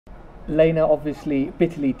Lena, obviously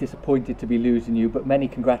bitterly disappointed to be losing you, but many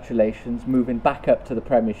congratulations, moving back up to the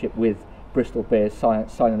Premiership with Bristol Bears,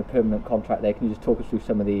 signing a permanent contract there. Can you just talk us through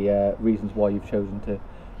some of the reasons why you've chosen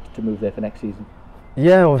to move there for next season?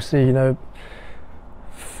 Yeah, obviously,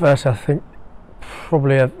 first I think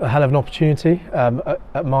probably a hell of an opportunity.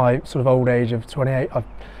 At my sort of old age of 28, I've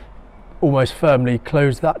almost firmly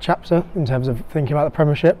closed that chapter in terms of thinking about the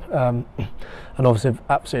Premiership, and obviously I've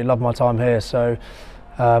absolutely loved my time here. So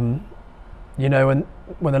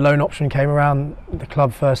when the loan option came around, the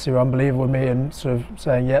club firstly were unbelievable with me and sort of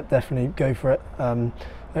saying, yep, definitely go for it.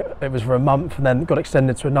 It was for a month and then got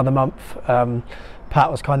extended to another month. Pat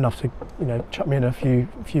was kind enough to chuck me in a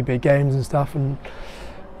few big games and stuff, and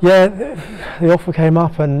yeah, the offer came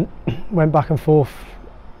up and went back and forth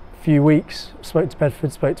a few weeks. Spoke to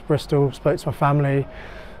Bedford, spoke to Bristol, spoke to my family,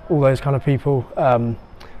 all those kind of people.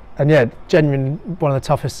 And yeah, genuinely one of the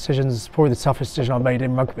toughest decisions, probably the toughest decision I've made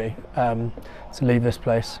in rugby, to leave this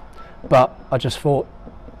place. But I just thought,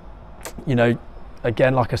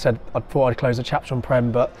 again, like I said, I thought I'd close the chapter on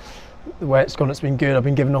Prem, but the way it's gone, it's been good. I've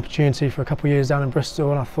been given an opportunity for a couple of years down in Bristol,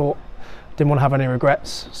 and I thought didn't want to have any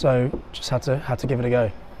regrets, so just had to give it a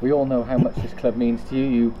go. We all know how much this club means to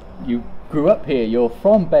you. You grew up here. You're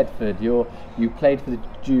from Bedford. You played for the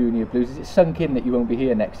Junior Blues. Is it sunk in that you won't be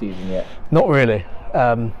here next season yet? Not really.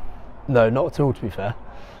 No, not at all, to be fair.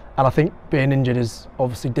 And I think being injured is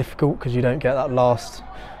obviously difficult because you don't get that last.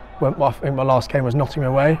 I think my last game was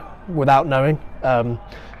Nottingham away without knowing.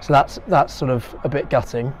 So that's sort of a bit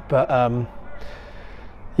gutting. But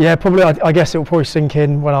yeah, probably I guess it will probably sink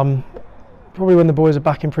in when the boys are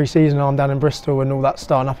back in pre-season and I'm down in Bristol and all that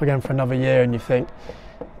starting up again for another year, and you think,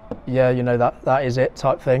 yeah, that is it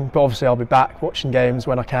type thing. But obviously I'll be back watching games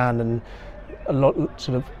when I can, and loads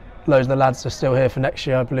of the lads are still here for next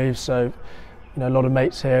year, I believe. So a lot of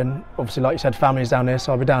mates here, and obviously, like you said, family's down here,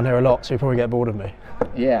 so I'll be down here a lot, so you'll probably get bored of me.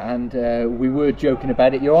 Yeah, and we were joking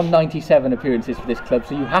about it. You're on 97 appearances for this club,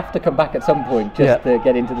 so you have to come back at some point just to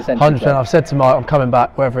get into the centre. 100%. I've said to Mike, I'm coming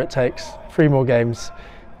back wherever it takes. 3 more games.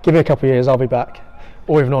 Give it a couple of years, I'll be back.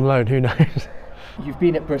 Or even on loan, who knows? You've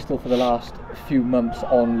been at Bristol for the last few months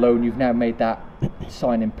on loan. You've now made that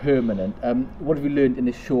signing permanent. What have you learned in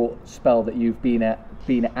this short spell that you've been at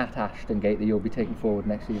Ashton Gate that you'll be taking forward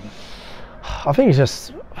next season? I think it's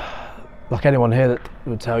just like anyone here that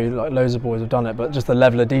would tell you, like loads of boys have done it, but just the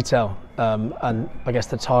level of detail, and I guess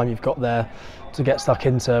the time you've got there to get stuck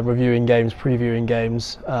into reviewing games, previewing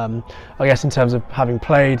games. I guess in terms of having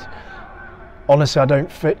played, honestly, I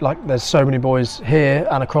don't fit, like there's so many boys here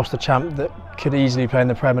and across the champ that could easily play in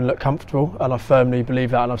the Prem and look comfortable, and I firmly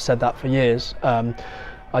believe that, and I've said that for years.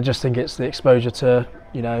 I just think it's the exposure to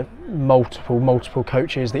multiple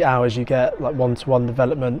coaches, the hours you get, like one-to-one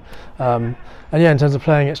development, and yeah, in terms of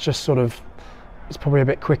playing, it's just it's probably a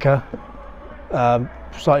bit quicker,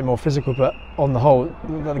 slightly more physical, but on the whole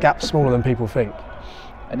the gap's smaller than people think.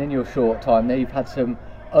 And in your short time there, you've had some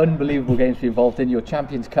unbelievable games to be involved in. Your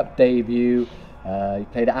Champions Cup debut, you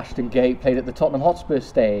played at Ashton Gate, played at the Tottenham Hotspur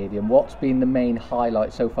Stadium. What's been the main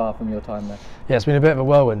highlight so far from your time there? Yeah, it's been a bit of a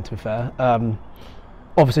whirlwind, to be fair.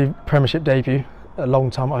 Obviously Premiership debut, a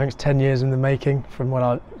long time, I think it's 10 years in the making from when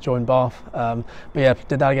I joined Bath. But yeah,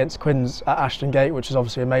 did that against Quins at Ashton Gate, which is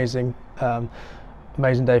obviously amazing.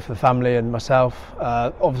 Amazing day for the family and myself.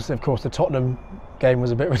 Obviously, of course, the Tottenham game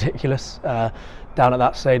was a bit ridiculous. Down at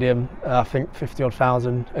that stadium, I think 50-odd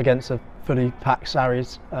thousand against a fully packed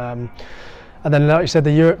Sarries. And then, like you said,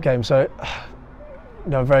 the Europe game. So,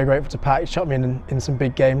 I'm very grateful to Pat. He shot me in some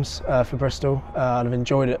big games for Bristol, and I've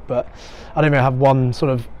enjoyed it. But I don't really have one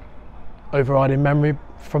sort of overriding memory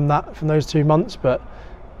from those 2 months. But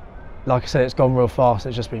like I said, it's gone real fast.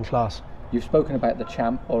 It's just been class. You've spoken about the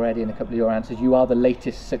champ already in a couple of your answers. You are the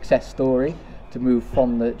latest success story to move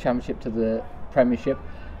from the Championship to the Premiership.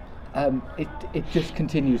 It just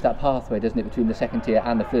continues that pathway, doesn't it, between the second tier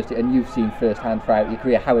and the first tier, and you've seen firsthand throughout your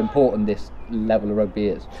career how important this level of rugby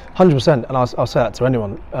is. 100%, and I'll say that to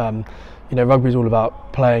anyone. Rugby is all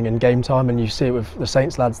about playing and game time, and you see it with the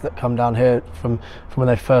Saints lads that come down here from when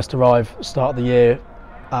they first arrive, start of the year,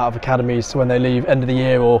 out of academies to when they leave end of the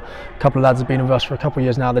year, or a couple of lads have been with us for a couple of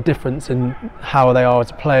years now. The difference in how they are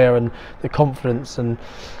as a player and the confidence, and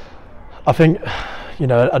I think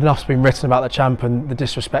enough's been written about the champ and the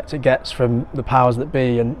disrespect it gets from the powers that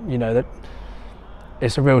be, and that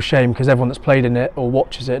it's a real shame because everyone that's played in it or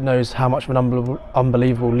watches it knows how much of an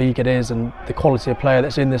unbelievable league it is, and the quality of player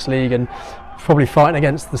that's in this league, and probably fighting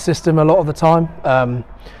against the system a lot of the time.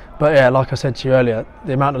 But yeah, like I said to you earlier,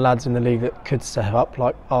 the amount of lads in the league that could step up,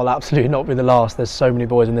 like, I'll absolutely not be the last. There's so many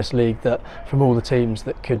boys in this league that, from all the teams,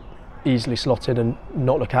 that could easily slot in and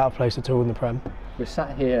not look out of place at all in the Prem. We're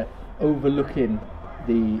sat here overlooking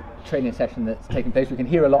the training session that's taking place. We can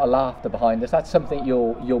hear a lot of laughter behind us. That's something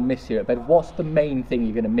you'll miss here at Bedford. What's the main thing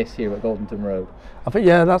you're going to miss here at Goldington Road? I think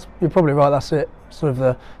you're probably right. That's it. Sort of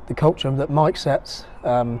the culture that Mike sets,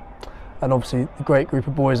 and obviously the great group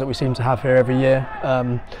of boys that we seem to have here every year.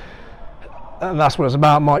 And that's what it's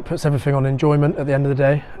about. Mike puts everything on enjoyment at the end of the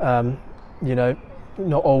day.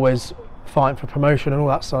 Not always fighting for promotion and all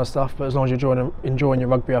that sort of stuff, but as long as you're enjoying your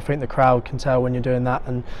rugby, I think the crowd can tell when you're doing that.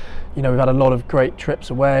 And we've had a lot of great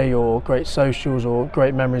trips away, or great socials, or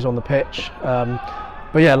great memories on the pitch.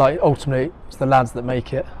 But yeah, ultimately it's the lads that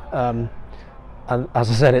make it. And as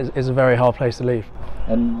I said, it's a very hard place to leave.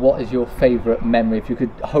 And what is your favourite memory, if you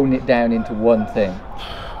could hone it down into one thing?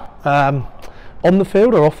 On the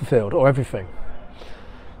field or off the field, or everything?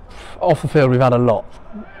 Off the field we've had a lot.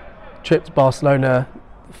 Trip to Barcelona,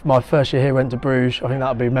 my first year here went to Bruges. I think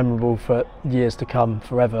that'll be memorable for years to come,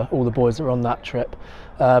 forever. All the boys that were on that trip.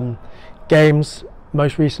 Games,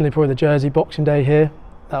 most recently probably the Jersey Boxing Day here.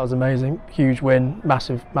 That was amazing. Huge win,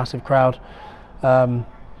 massive crowd.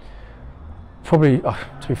 Probably,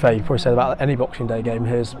 to be fair, you probably say about any Boxing Day game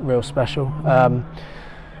here is real special.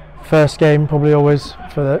 First game probably always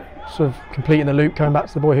for the sort of completing the loop, coming back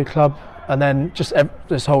to the boyhood club. And then just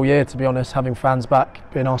this whole year, to be honest, having fans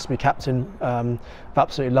back, being asked to be captain, I've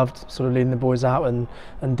absolutely loved sort of leading the boys out and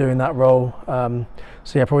doing that role.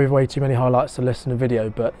 So yeah, probably way too many highlights to list in a video,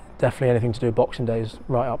 but definitely anything to do with Boxing Day is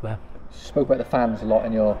right up there. You spoke about the fans a lot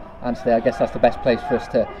in your answer there. I guess that's the best place for us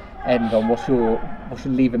to end on. What's your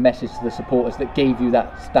leave a message to the supporters that gave you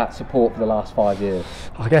that support for the last 5 years?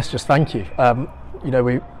 I guess just thank you.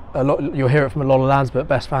 You'll hear it from a lot of lads, but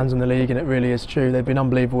best fans in the league, and it really is true. They've been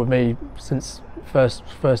unbelievable with me since first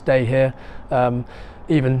day here.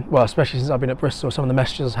 Especially since I've been at Bristol, some of the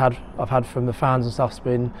messages I've had from the fans and stuff's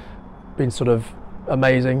been sort of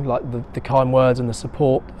amazing, like the kind words and the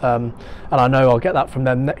support. And I know I'll get that from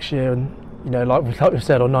them next year. And like we've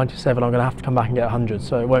said, on 97, I'm going to have to come back and get 100,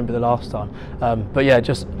 so it won't be the last time. But yeah,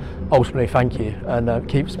 just ultimately thank you, and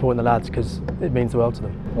keep supporting the lads because it means the world to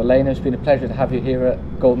them. Well, Lena, it's been a pleasure to have you here at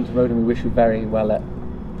Goldington Road, and we wish you very well at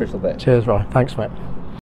Bristol Bears. Cheers, Ryan. Thanks, mate.